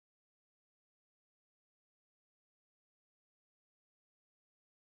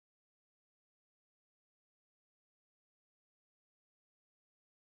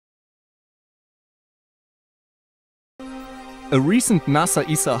A recent NASA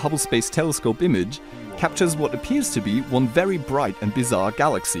ESA Hubble Space Telescope image captures what appears to be one very bright and bizarre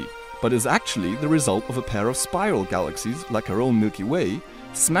galaxy, but is actually the result of a pair of spiral galaxies, like our own Milky Way,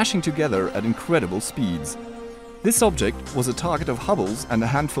 smashing together at incredible speeds. This object was a target of Hubble's and a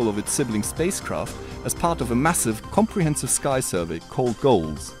handful of its sibling spacecraft as part of a massive, comprehensive sky survey called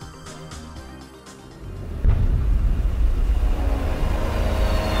GOALS.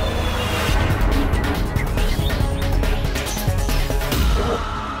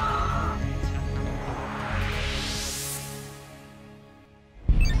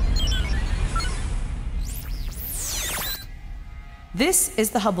 This is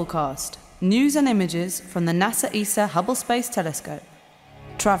the Hubblecast, news and images from the NASA ESA Hubble Space Telescope,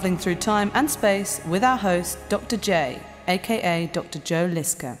 travelling through time and space with our host, Dr. J, aka Dr. Joe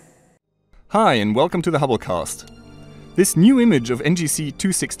Liska. Hi, and welcome to the Hubblecast. This new image of NGC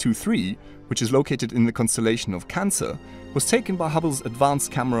 2623, which is located in the constellation of Cancer, was taken by Hubble's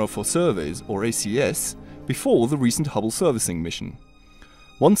Advanced Camera for Surveys, or ACS, before the recent Hubble servicing mission.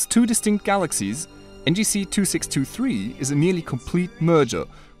 Once two distinct galaxies, NGC 2623 is a nearly complete merger,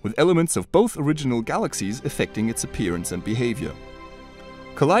 with elements of both original galaxies affecting its appearance and behavior.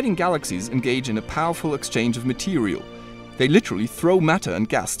 Colliding galaxies engage in a powerful exchange of material. They literally throw matter and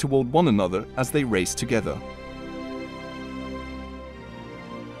gas toward one another as they race together.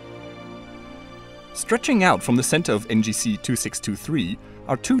 Stretching out from the center of NGC 2623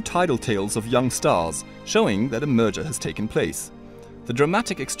 are two tidal tails of young stars, showing that a merger has taken place. The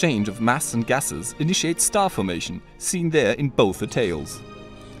dramatic exchange of mass and gases initiates star formation, seen there in both the tails.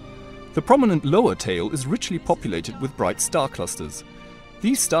 The prominent lower tail is richly populated with bright star clusters.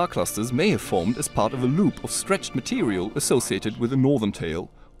 These star clusters may have formed as part of a loop of stretched material associated with the northern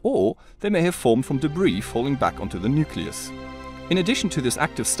tail, or they may have formed from debris falling back onto the nucleus. In addition to this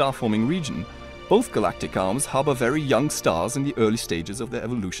active star-forming region, both galactic arms harbor very young stars in the early stages of their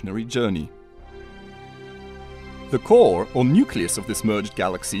evolutionary journey. The core, or nucleus, of this merged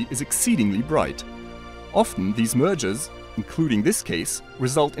galaxy is exceedingly bright. Often these mergers, including this case,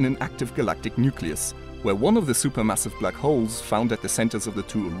 result in an active galactic nucleus, where one of the supermassive black holes found at the centers of the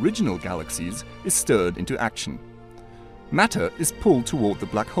two original galaxies is stirred into action. Matter is pulled toward the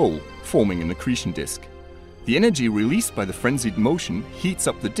black hole, forming an accretion disk. The energy released by the frenzied motion heats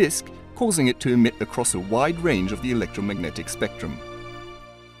up the disk, causing it to emit across a wide range of the electromagnetic spectrum.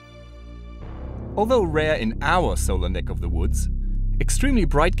 Although rare in our solar neck of the woods, extremely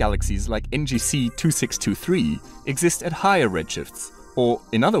bright galaxies like NGC 2623 exist at higher redshifts, or,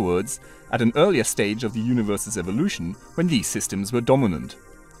 in other words, at an earlier stage of the universe's evolution when these systems were dominant.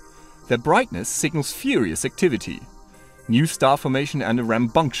 Their brightness signals furious activity, new star formation and a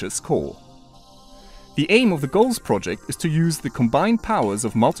rambunctious core. The aim of the GOALS project is to use the combined powers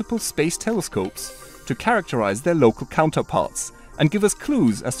of multiple space telescopes to characterize their local counterparts and give us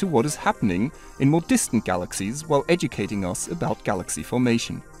clues as to what is happening in more distant galaxies while educating us about galaxy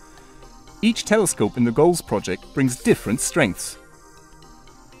formation. Each telescope in the GOALS project brings different strengths.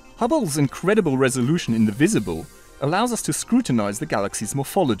 Hubble's incredible resolution in the visible allows us to scrutinize the galaxy's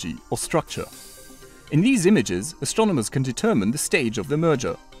morphology or structure. In these images, astronomers can determine the stage of the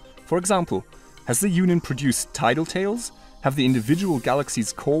merger. For example, has the union produced tidal tails? Have the individual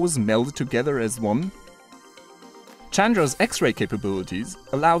galaxies' cores melded together as one? Chandra's X-ray capabilities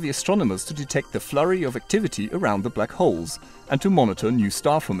allow the astronomers to detect the flurry of activity around the black holes and to monitor new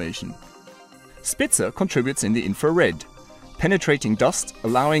star formation. Spitzer contributes in the infrared, penetrating dust,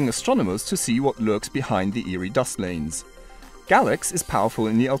 allowing astronomers to see what lurks behind the eerie dust lanes. Galax is powerful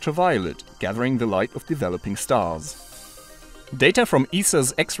in the ultraviolet, gathering the light of developing stars. Data from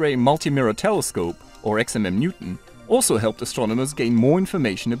ESA's X-ray Multi-Mirror Telescope, or XMM Newton, also helped astronomers gain more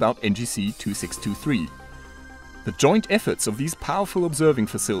information about NGC 2623. The joint efforts of these powerful observing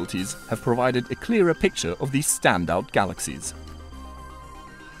facilities have provided a clearer picture of these standout galaxies.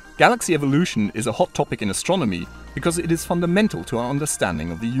 Galaxy evolution is a hot topic in astronomy because it is fundamental to our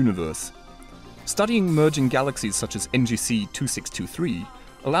understanding of the universe. Studying merging galaxies such as NGC 2623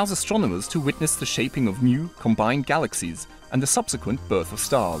 allows astronomers to witness the shaping of new, combined galaxies and the subsequent birth of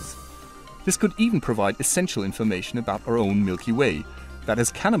stars. This could even provide essential information about our own Milky Way, that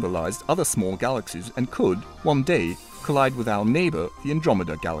has cannibalized other small galaxies and could, one day, collide with our neighbor, the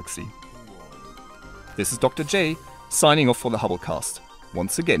Andromeda Galaxy. This is Dr. J, signing off for the Hubblecast.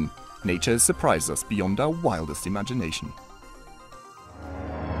 Once again, nature has surprised us beyond our wildest imagination.